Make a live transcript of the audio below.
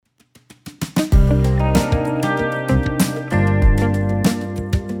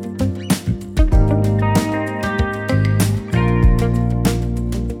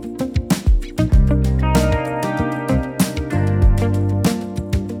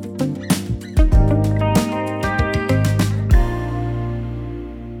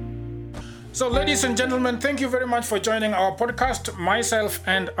So, ladies and gentlemen, thank you very much for joining our podcast, myself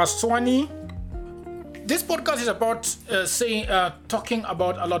and Aswani. This podcast is about talking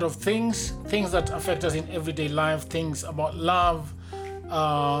about a lot of things that affect us in everyday life, things about love,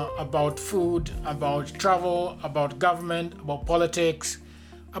 about food, about travel, about government, about politics,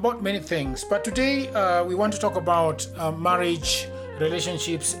 about many things. But today we want to talk about marriage,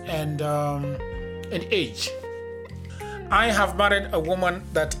 relationships, and age. I have married a woman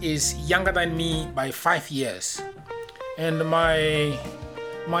that is younger than me by 5 years, and my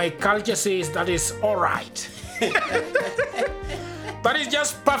culture says that is all right. That is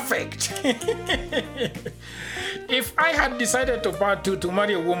just perfect. If I had decided to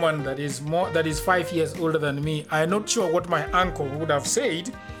marry a woman that is 5 years older than me, I'm not sure what my uncle would have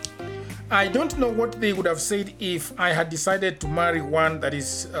said. I don't know what they would have said if I had decided to marry one that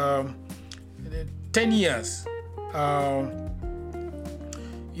is 10 years,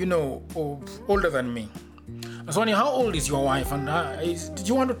 older than me. Sonny, how old is your wife? And did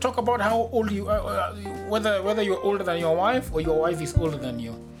you want to talk about how old you are, whether you're older than your wife or your wife is older than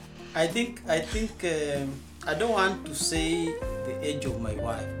you? I think I don't want to say the age of my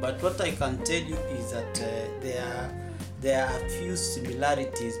wife, but what I can tell you is that there are a few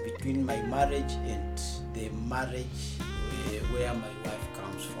similarities between my marriage and the marriage where my wife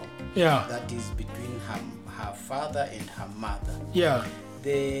comes from. Yeah. That is between her father and her mother. Yeah.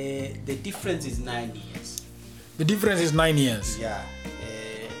 The difference is 9 years. The difference is 9 years. Yeah.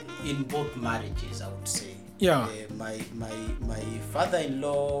 In both marriages, I would say. Yeah. My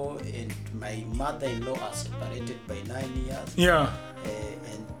father-in-law and my mother-in-law are separated by 9 years. Yeah.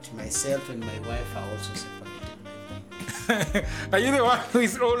 And myself and my wife are also separated by 9 years. Are you the one who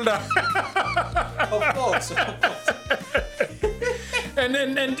is older? Of course. And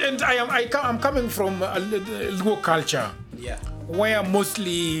I'm coming from a Luo culture. Yeah. Where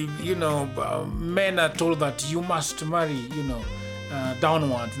mostly, men are told that you must marry,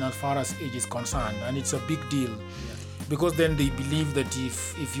 downwards as far as age is concerned, and it's a big deal. Yeah. Because then they believe that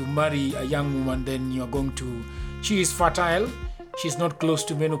if you marry a young woman, then she is fertile, she's not close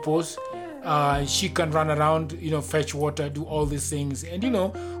to menopause, she can run around, fetch water, do all these things, and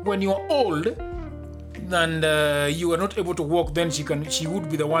when you're old and you are not able to walk, then she would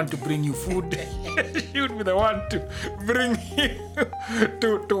be the one to bring you food. She would be the one to bring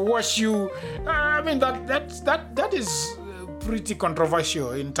you to wash you. I mean that is pretty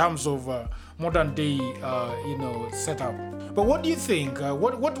controversial in terms of modern day setup. But what do you think?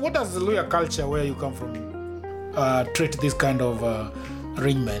 What does the Luo culture where you come from treat this kind of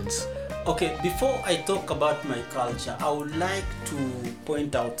arrangements? Okay, before I talk about my culture, I would like to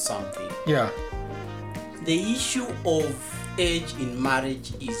point out something. Yeah. The issue of age in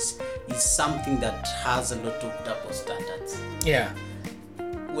marriage is something that has a lot of double standards. Yeah.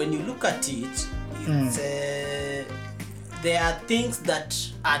 When you look at it, it's, there are things that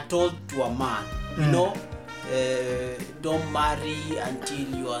are told to a man. Don't marry until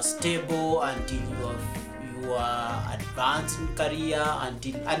you are stable, until you are advanced in career,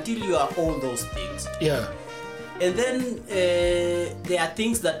 until you are all those things. Yeah. And then there are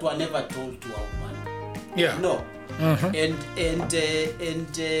things that were never told to a woman. Yeah. No. Mm-hmm.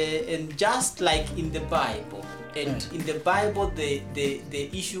 And just like in the Bible, in the Bible the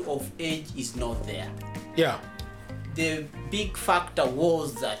issue of age is not there. Yeah. The big factor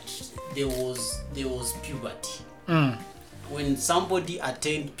was that there was puberty. When somebody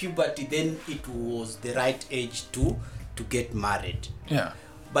attained puberty, then it was the right age to get married. Yeah.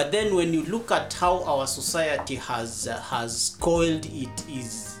 But then when you look at how our society has coiled it,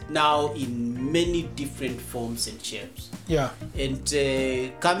 is now in many different forms and shapes. Yeah. And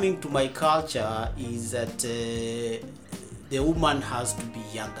coming to my culture is that the woman has to be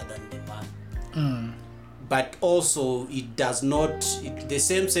younger than the man. But also the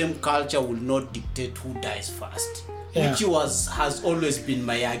same culture will not dictate who dies first. Yeah. Which has always been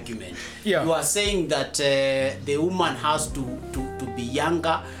my argument. Yeah. You are saying that the woman has to be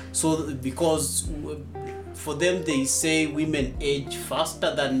younger, so because for them they say women age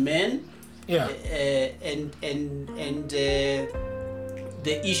faster than men. Yeah. And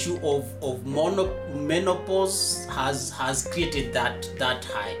the issue of menopause has created that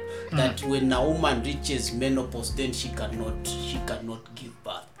hype that when a woman reaches menopause, then she cannot give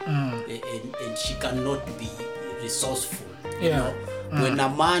birth, and she cannot be resourceful. Yeah. When a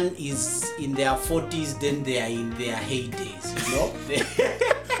man is in their 40s, then they are in their heydays.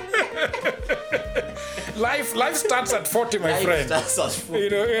 Life starts at 40, my friend. Starts at 40.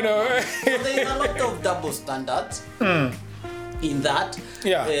 So there is a lot of double standards. in that.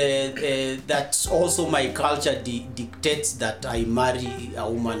 That's also my culture dictates that I marry a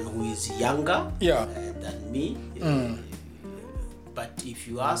woman who is younger than me. But if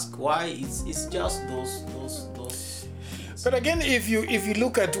you ask why, it's just those. But again, if you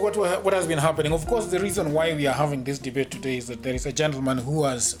look at what has been happening, of course, the reason why we are having this debate today is that there is a gentleman who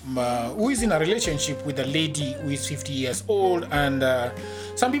is in a relationship with a lady who is 50 years old, and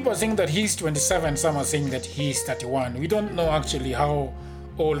some people are saying that he's 27, some are saying that he's 31. We don't know actually how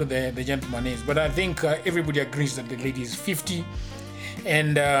old the gentleman is, but I think everybody agrees that the lady is 50,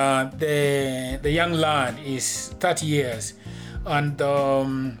 and the young lad is 30 years, and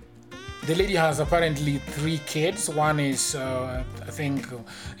the lady has apparently 3 kids. One is, I think,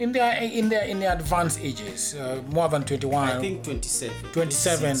 in their advanced ages, more than 21. I think 27.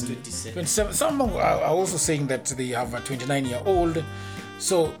 27. Some are also saying that they have a 29-year-old.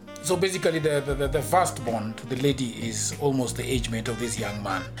 So basically, the firstborn to the lady is almost the age mate of this young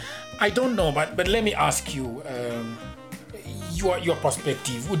man. I don't know, but let me ask you, your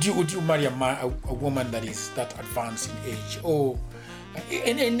perspective. Would you marry a woman that is that advanced in age, or?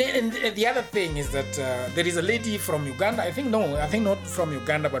 And the other thing is that there is a lady from Uganda, I think not from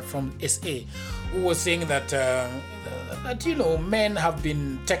Uganda, but from SA, who was saying that men have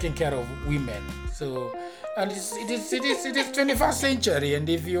been taking care of women. So, and it is 21st century, and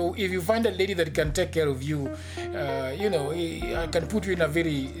if you find a lady that can take care of you, can put you in a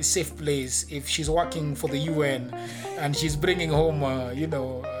very safe place. If she's working for the UN and she's bringing home,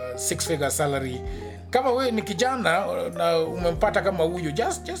 6-figure salary. Kama wewe ni kijana na umempata kama huyo,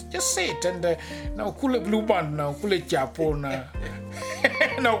 just say it, and na ukule Blue Band, na ukule chapo, na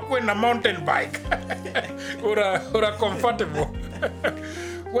ukue na mountain bike or comfortable.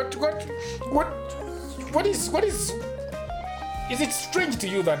 What is it strange to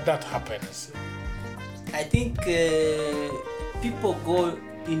you that happens? I think people go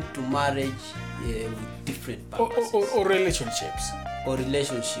into marriage with different purposes. Or relationships. Or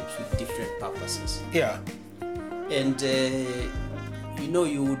relationships with different purposes. Yeah. And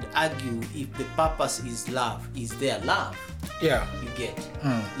you would argue, if the purpose is love, is there love? Yeah. You get.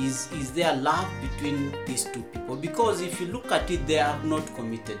 Is there love between these two people? Because if you look at it, they have not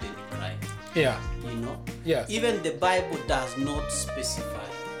committed any crime. Yeah. Yeah. Even the Bible does not specify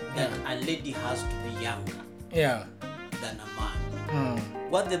that a lady has to be younger than a man.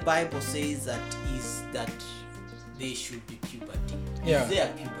 What the Bible says is that they should be puberty. Yeah. Is there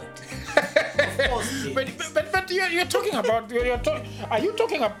puberty? Of course. But you're talking about are you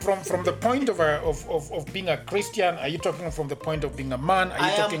talking from the point of being a Christian? Are you talking from the point of being a man?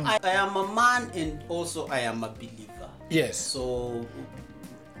 I am a man, and also I am a believer. Yes. So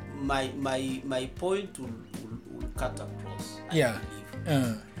my point will cut across. I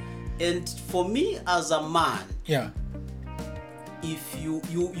believe. And for me as a man, if you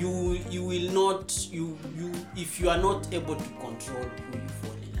will not if you are not able to control who you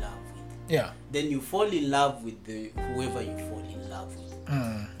fall in love with, then you fall in love with whoever you fall in love with.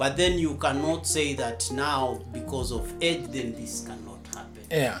 But then you cannot say that now because of age then this cannot happen.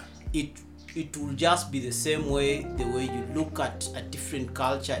 It will just be the same way, the way you look at a different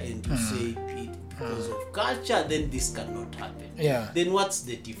culture and you say because of culture then this cannot happen. Then what's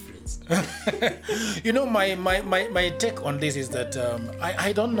the difference? My take on this is that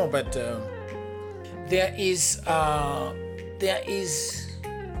I don't know, but there is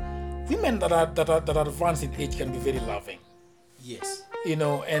women that are advanced in age can be very loving. Yes.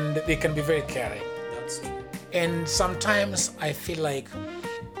 And they can be very caring. That's true. And sometimes I feel like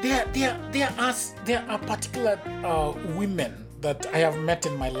there are particular women that I have met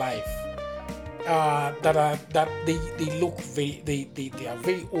in my life that they look they are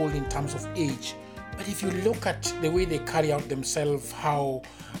very old in terms of age, but if you look at the way they carry out themselves, how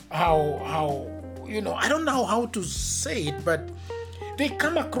I don't know how to say it, but they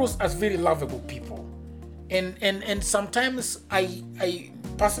come across as very lovable people, and sometimes I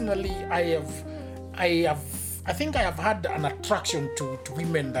personally I think I have had an attraction to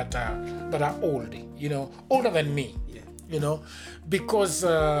women that are old, older than me. Because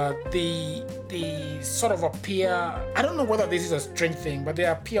they sort of appear, I don't know whether this is a strange thing, but they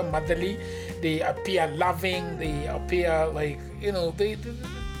appear motherly, they appear loving, they appear like,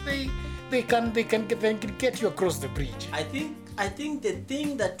 they can get you across the bridge. I think the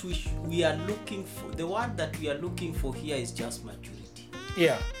thing that we are looking for, the word that we are looking for here is just maturity.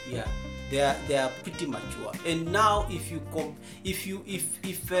 Yeah. They are pretty mature, and now if you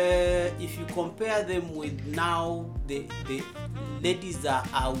compare them with now the ladies that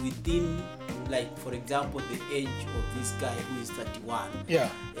are within, like for example the age of this guy who is 31,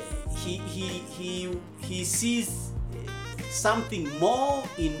 he sees something more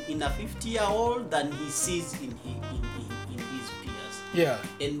in a 50-year-old than he sees in his peers. Yeah.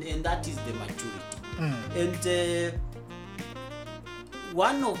 And that is the maturity. And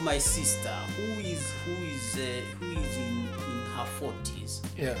one of my sister who is in her 40s,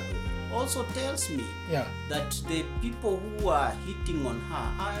 Yeah. also tells me Yeah. that the people who are hitting on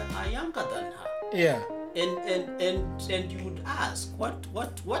her are younger than her. Yeah. And you would ask,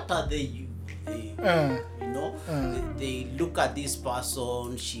 what are they? They look at this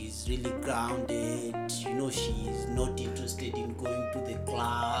person, she's really grounded, she's not interested in going to the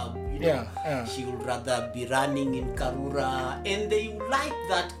club, she would rather be running in Karura, and they like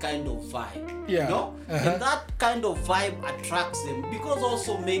that kind of vibe. And that kind of vibe attracts them, because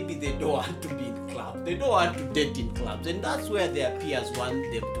also maybe they don't want to be in clubs, they don't want to date in clubs, and that's where their peers want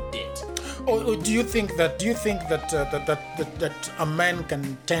them to date. Or do you think that that a man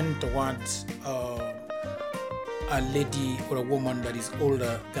can tend towards a lady or a woman that is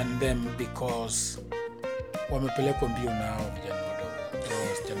older than them because wamepelekwa mbio nao vijana wadogo?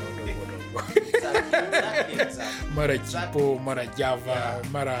 Exactly. Mara Chipo, Mara Java,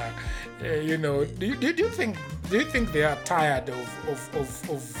 Mara, do you think they are tired of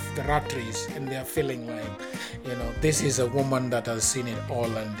the rat race and they are feeling like, this is a woman that has seen it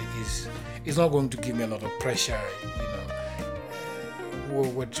all and is not going to give me a lot of pressure,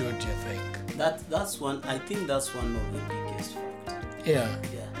 what do you think? That's one. I think that's one of the biggest factors. Yeah.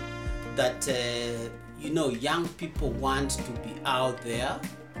 That young people want to be out there.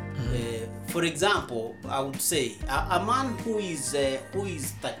 For example, I would say a man who is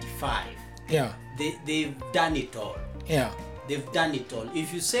 35. Yeah. They've done it all. Yeah. They've done it all.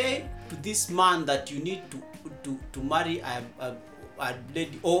 If you say to this man that you need to marry a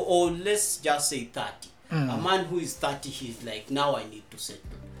lady, or let's just say 30. A man who is 30, he's like, now I need to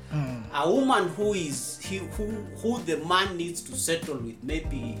settle. A woman who the man needs to settle with,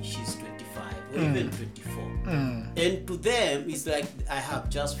 maybe she's 25 or even 24. And to them, it's like, I have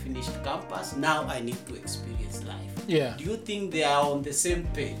just finished campus, now I need to experience life. Yeah. Do you think they are on the same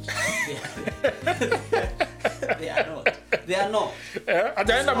page? They are not. They are not.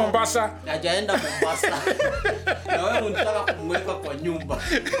 Hajaenda Mombasa. Na wewe unataka kumweka kwa nyumba.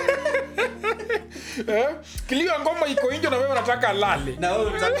 Kilio ngoma iko nje na wewe unataka alale.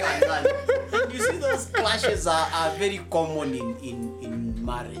 You see, those clashes are very common in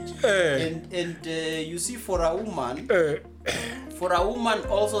marriage. And you see, for a woman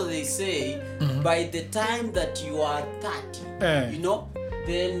also, they say by the time that you are 30,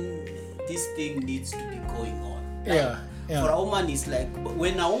 then this thing needs to be going on. Yeah. For a woman, it's like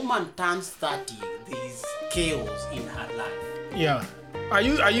when a woman turns 30, there is chaos in her life. Yeah. Are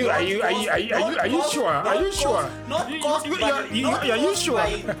you sure? Are you sure? Not caused by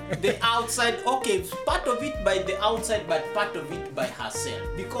the outside. Okay, part of it by the outside, but part of it by herself.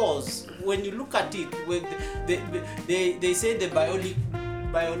 Because when you look at it, when they say the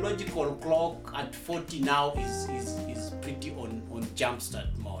biological clock at 40 now is pretty on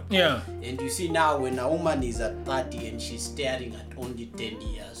jumpstart mode. Yeah. And you see now, when a woman is at 30 and she's staring at only 10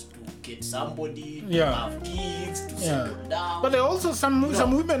 years to get somebody, to have kids, to settle down. But there are also some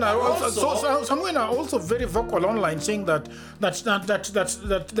women are also some women are also very vocal online, saying that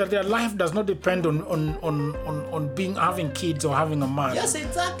their life does not depend on having kids or having a man. Yes,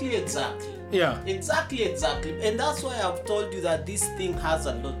 exactly. Yeah. Exactly. And that's why I've told you that this thing has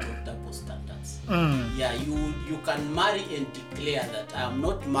a lot of double standards. Yeah, you can marry and declare that I am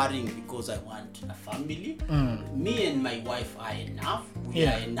not marrying because I want a family. Me and my wife are enough. We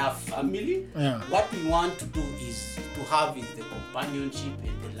are enough family. Yeah. What we want to do is to have is the companionship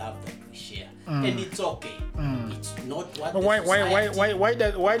and the love that we share. And it's okay. It's not what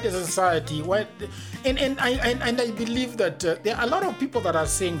why does society and I believe that there are a lot of people that are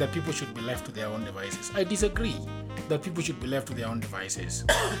saying that people should be left to their own devices. I disagree that people should be left to their own devices.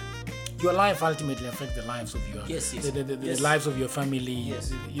 Your life ultimately affects the lives of your the lives of your family.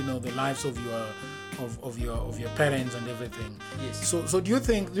 Yes. The lives of your parents and everything. Yes. So do you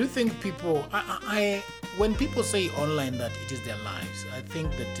think people when people say online that it is their lives, I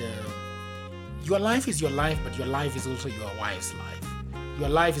think that your life is your life, but your life is also your wife's life. Your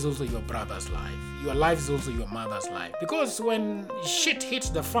life is also your brother's life. Your life is also your mother's life. Because when shit hits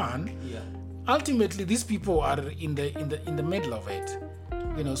the fan, ultimately these people are in the middle of it.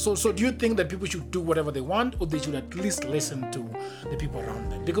 So do you think that people should do whatever they want, or they should at least listen to the people around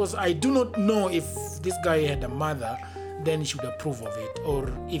them? Because I do not know if this guy had a mother, then he should approve of it,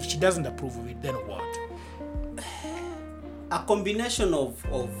 or if she doesn't approve of it, then what? A combination of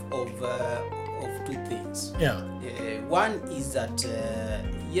two things. Yeah. One is that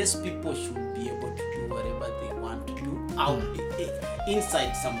yes, people should be able to do whatever they want to do out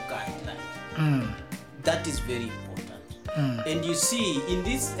inside some guidelines. That is very important. And you see, in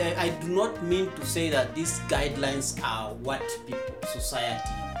this, I do not mean to say that these guidelines are what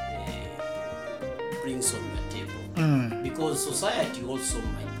society brings on the table, because society also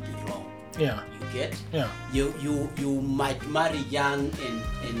might be wrong. Yeah. You get? Yeah. You might marry young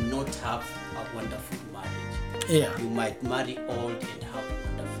and not have a wonderful marriage. Yeah. You might marry old and have a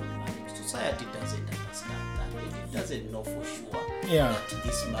wonderful marriage. Society doesn't understand that. It doesn't know for sure that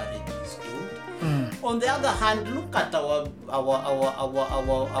this marriage is doomed. On the other hand, look at our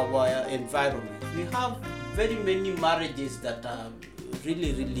environment. We have very many marriages that are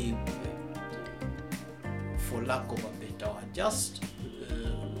really, for lack of a better word, just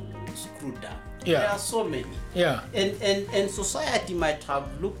screwed up. Yeah. There are so many. Yeah. And society might have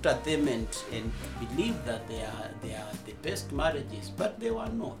looked at them and believed that they are the best marriages, but they were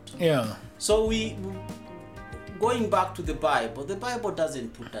not. Yeah. So going back to the Bible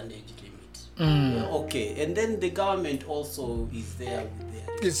doesn't put an age limit. Okay, and then the government also is there with their.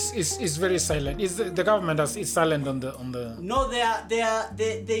 It's very silent. The government is silent on the. No, they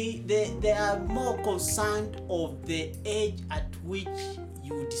are more concerned of the age at which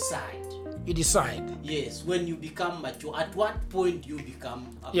you decide. You decide. Yes, when you become mature. At what point you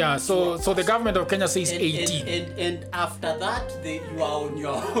become a mature so the government of Kenya says 18. And after that, you are on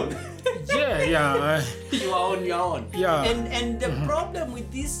your own. Yeah. You are on your own. Yeah. And the problem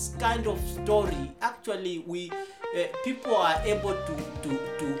with this kind of story, actually, people are able to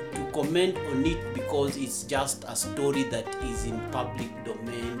comment on it because it's just a story that is in public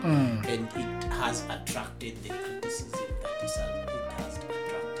domain and it has attracted the criticism that it has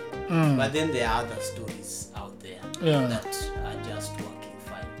attracted. But then there are other stories out there that are just working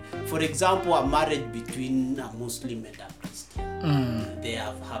fine. For example, a marriage between a Muslim and a Christian. They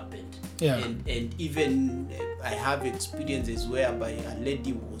have happened. Yeah. And even I have experiences whereby a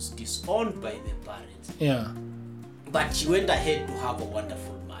lady was disowned by the parents. Yeah. But she went ahead to have a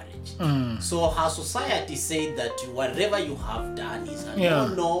wonderful marriage. So her society said that whatever you have done is a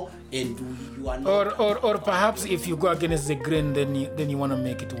no, and you are not. Or perhaps if you go against the grain, then you want to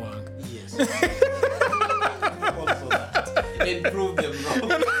make it work. Yes. Also that. And prove them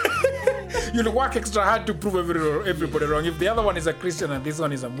wrong. You'll work extra hard to prove everybody wrong. If the other one is a Christian and this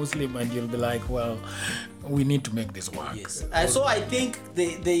one is a Muslim, and you'll be like, well, we need to make this work. Yes. And so I think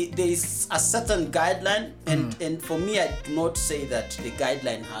there is a certain guideline, and for me, I do not say that the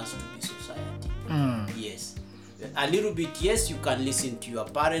guideline has to be society. Yes. A little bit, yes, you can listen to your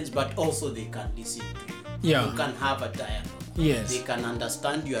parents, but also they can listen to you. Yeah. You can have a dialogue. Yes. They can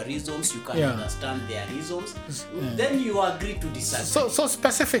understand your reasons, you can understand their reasons. Then you agree to disagree. So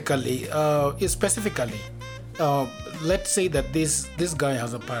specifically, let's say that this guy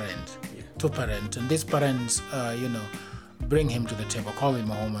has a parent, two parents, and these parents, bring him to the table, call him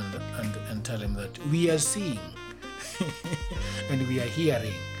home and tell him that we are seeing and we are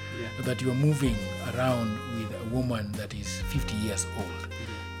hearing that you are moving around with a woman that is 50 years old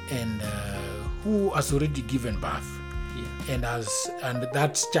and who has already given birth. And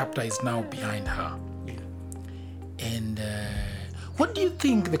that chapter is now behind her. And what do you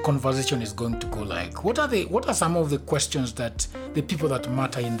think the conversation is going to go like? What are some of the questions that the people that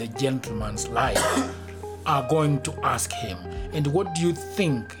matter in the gentleman's life are going to ask him? And what do you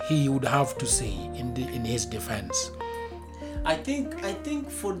think he would have to say in his defense? I think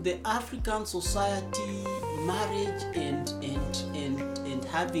for the African society, marriage and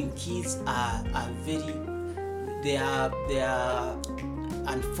having kids are very. They are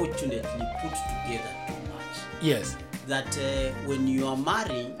unfortunately put together too much. Yes. That when you are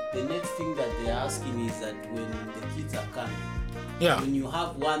marrying, the next thing that they're asking is that when the kids are coming. Yeah. When you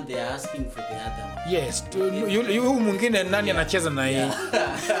have one, they're asking for the other one. Yes. You mwingine nani anacheza na yeye.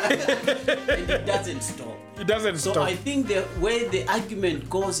 And it doesn't stop. It doesn't stop. So I think the way the argument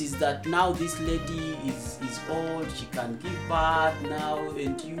goes is that now this lady is old, she can give birth now,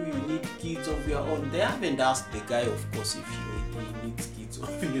 and you need kids of your own. They haven't asked the guy, of course, if he needs kids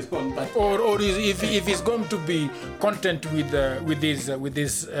of his own. But or if he's going to be content with this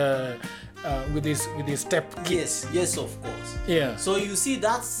step kids. Yes, of course. Yeah. So you see,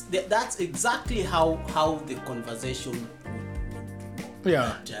 that's exactly how the conversation would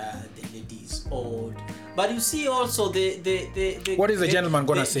that the lady is old. But you see also the what is the gentleman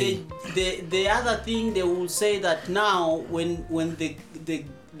gonna say? The other thing they will say that now when the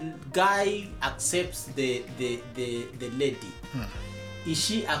guy accepts the lady, is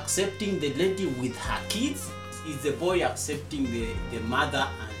she accepting the lady with her kids? Is the boy accepting the mother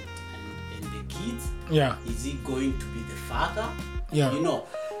and the kids? Yeah. Is he going to be the father? Yeah.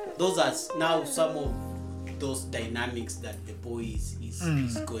 Those are now some of those dynamics that the boy is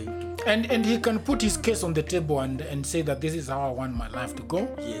going to. And he can put his case on the table and say that this is how I want my life to go.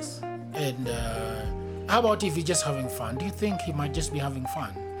 Yes. And how about if he's just having fun? Do you think he might just be having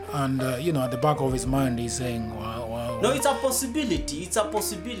fun? And at the back of his mind, he's saying, "Well." No, it's a possibility. It's a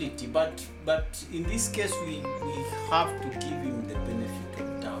possibility. But in this case, we have to give him the benefit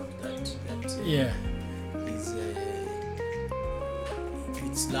of doubt that yeah,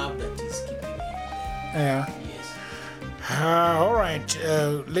 it's love that is keeping him there. Yeah. Yes. All right,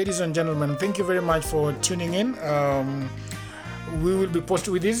 ladies and gentlemen, thank you very much for tuning in. We will be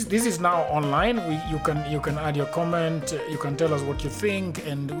posting with this. This is now online. You can add your comment. You can tell us what you think,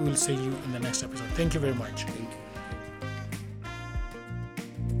 and we will see you in the next episode. Thank you very much. Thank you.